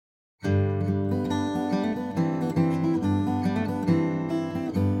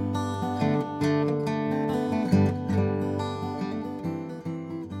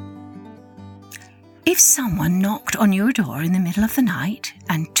If someone knocked on your door in the middle of the night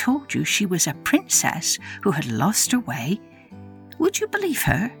and told you she was a princess who had lost her way, would you believe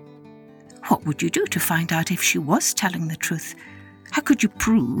her? What would you do to find out if she was telling the truth? How could you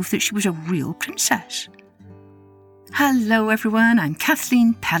prove that she was a real princess? Hello everyone, I'm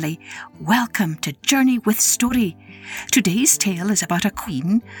Kathleen Pelly. Welcome to Journey with Story. Today's tale is about a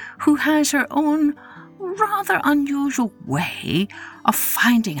queen who has her own rather unusual way of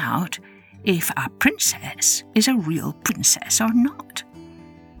finding out if a princess is a real princess or not.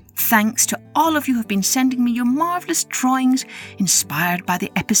 Thanks to all of you who have been sending me your marvellous drawings inspired by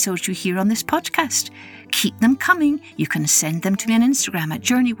the episodes you hear on this podcast. Keep them coming. You can send them to me on Instagram at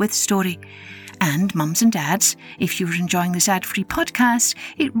Journey with Story. And mums and dads, if you're enjoying this ad-free podcast,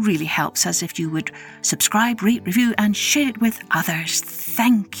 it really helps us if you would subscribe, rate, review and share it with others.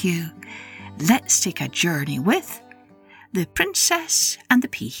 Thank you. Let's take a journey with The Princess and the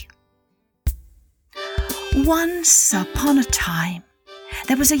Pea. Once upon a time,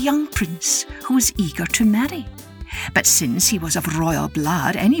 there was a young prince who was eager to marry. But since he was of royal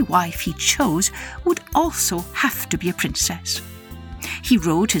blood, any wife he chose would also have to be a princess. He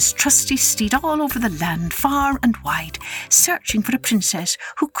rode his trusty steed all over the land, far and wide, searching for a princess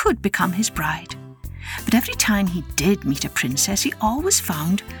who could become his bride. But every time he did meet a princess, he always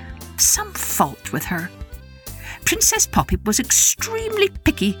found some fault with her. Princess Poppy was extremely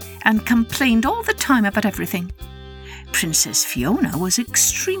picky and complained all the time about everything. Princess Fiona was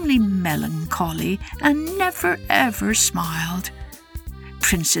extremely melancholy and never ever smiled.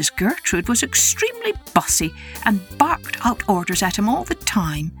 Princess Gertrude was extremely bossy and barked out orders at him all the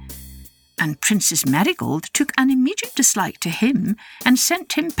time. And Princess Marigold took an immediate dislike to him and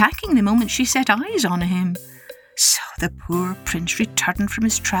sent him packing the moment she set eyes on him. So the poor prince returned from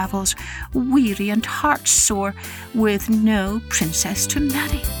his travels, weary and heart-sore, with no princess to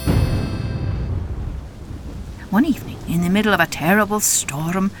marry. One evening, in the middle of a terrible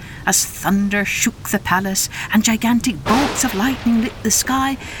storm, as thunder shook the palace and gigantic bolts of lightning lit the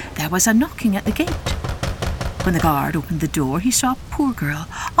sky, there was a knocking at the gate. When the guard opened the door, he saw a poor girl,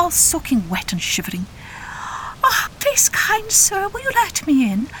 all soaking wet and shivering. "Oh, please, kind sir, will you let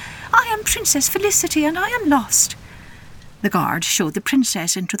me in? I am Princess Felicity and I am lost." The guard showed the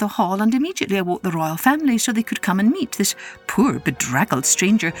princess into the hall and immediately awoke the royal family so they could come and meet this poor bedraggled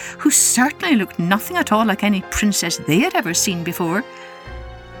stranger who certainly looked nothing at all like any princess they had ever seen before.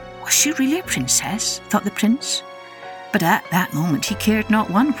 Was she really a princess? Thought the prince. But at that moment he cared not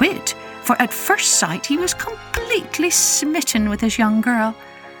one whit, for at first sight he was completely smitten with this young girl.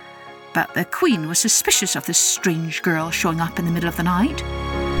 But the queen was suspicious of this strange girl showing up in the middle of the night.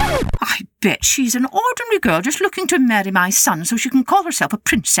 "I bet she's an ordinary girl just looking to marry my son so she can call herself a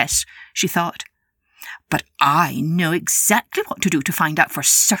princess," she thought. "But I know exactly what to do to find out for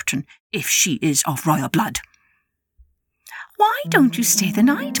certain if she is of royal blood." "Why don't you stay the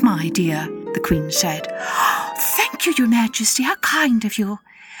night, my dear?" the queen said. "Thank you, your majesty, how kind of you."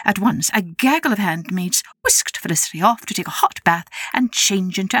 At once, a gaggle of handmaids whisked Felicity off to take a hot bath and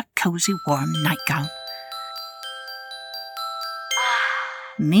change into a cosy, warm nightgown.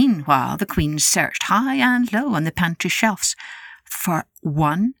 Meanwhile, the queen searched high and low on the pantry shelves for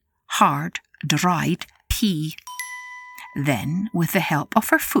one hard, dried pea. Then, with the help of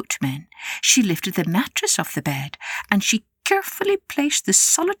her footmen, she lifted the mattress off the bed and she carefully placed the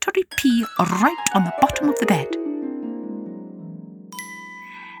solitary pea right on the bottom of the bed.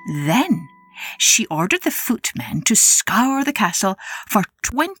 Then she ordered the footmen to scour the castle for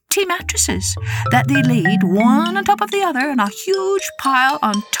 20 mattresses that they laid one on top of the other in a huge pile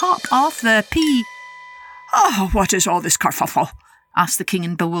on top of the pea. "Oh, what is all this kerfuffle?" asked the king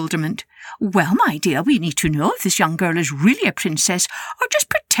in bewilderment. "Well, my dear, we need to know if this young girl is really a princess or just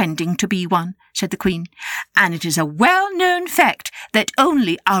pretending to be one," said the queen. "And it is a well-known fact that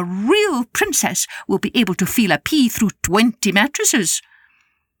only a real princess will be able to feel a pea through 20 mattresses.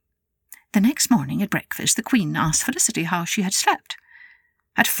 The next morning at breakfast, the queen asked Felicity how she had slept.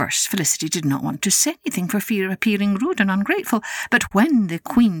 At first, Felicity did not want to say anything for fear of appearing rude and ungrateful, but when the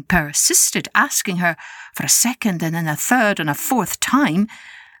queen persisted, asking her for a second and then a third and a fourth time,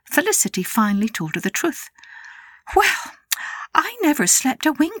 Felicity finally told her the truth. "Well, I never slept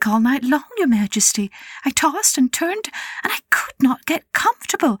a wink all night long, your majesty. I tossed and turned, and I could not get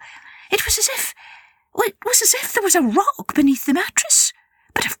comfortable. It was as if there was a rock beneath the mattress.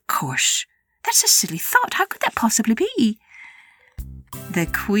 But of course, that's a silly thought. How could that possibly be?" The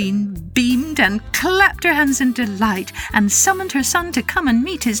queen beamed and clapped her hands in delight and summoned her son to come and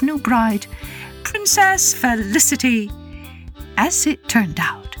meet his new bride, Princess Felicity. As it turned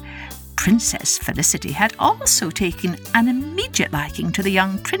out, Princess Felicity had also taken an immediate liking to the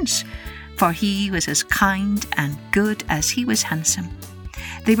young prince. for he was as kind and good as he was handsome.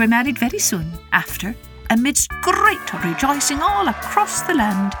 They were married very soon after, amidst great rejoicing all across the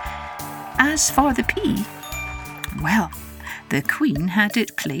land. As for the pea, well, the Queen had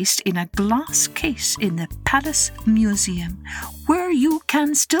it placed in a glass case in the Palace Museum, where you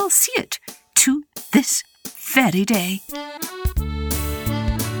can still see it to this very day.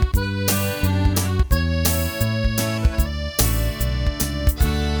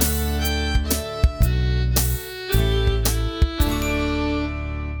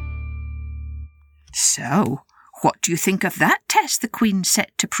 So, what do you think of that test the Queen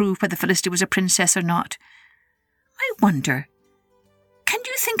set to prove whether Felicity was a princess or not? I wonder, can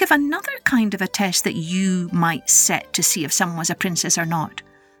you think of another kind of a test that you might set to see if someone was a princess or not?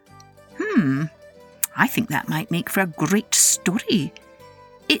 I think that might make for a great story.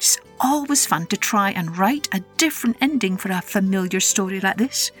 It's always fun to try and write a different ending for a familiar story like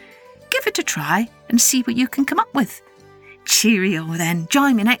this. Give it a try and see what you can come up with. Cheerio then.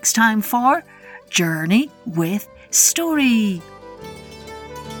 Join me next time for Journey with Story.